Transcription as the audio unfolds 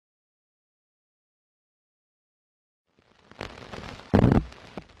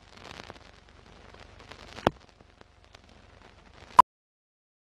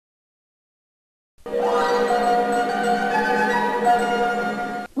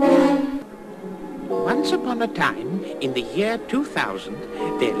Once upon a time, in the year 2000,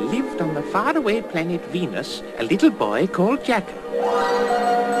 there lived on the faraway planet Venus a little boy called Jakka.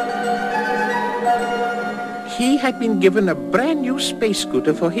 He had been given a brand new space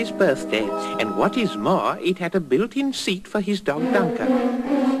scooter for his birthday, and what is more, it had a built-in seat for his dog Jakka,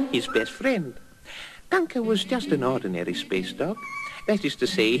 his best friend. Jakka was just an ordinary space dog. That is to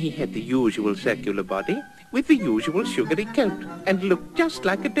say, he had the usual circular body with the usual sugary coat and looked just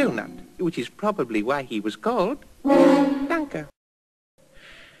like a donut, which is probably why he was called Jakka.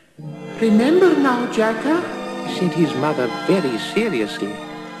 Remember now, Jakka, said his mother very seriously.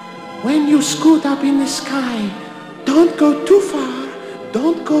 when you scoot up in the sky, don't go too far,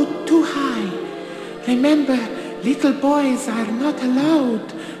 don't go too high. Remember, little boys are not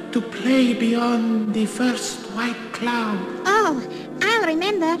allowed to play beyond the first white cloud. Oh, I'll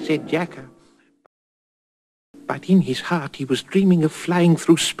remember, said Jakka. But in his heart he was dreaming of flying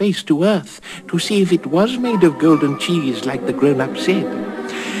through space to Earth to see if it was made of golden cheese like the grown-ups said.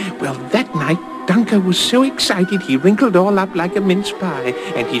 Well, that night, Jakka was so excited he wrinkled all up like a mince pie,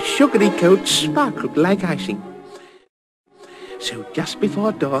 and his sugary coat sparkled like icing. So just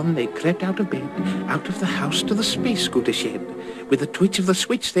before dawn, they crept out of bed, out of the house to the space scooter shed. With a twitch of the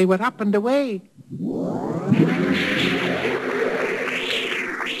switch, they were up and away.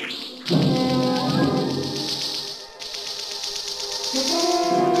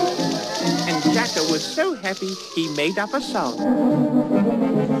 And Jakka was so happy, he made up a song.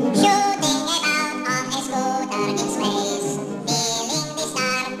 Shooting about on a scooter in space, feeling the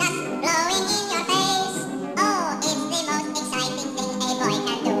stardust blowing in your face. Oh, it's the most exciting thing a boy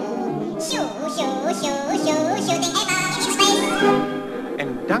can do. Shooting about in space. And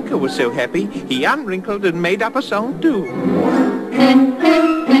Jakka was so happy, he unwrinkled and made up a song too.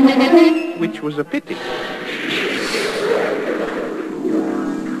 Which was a pity.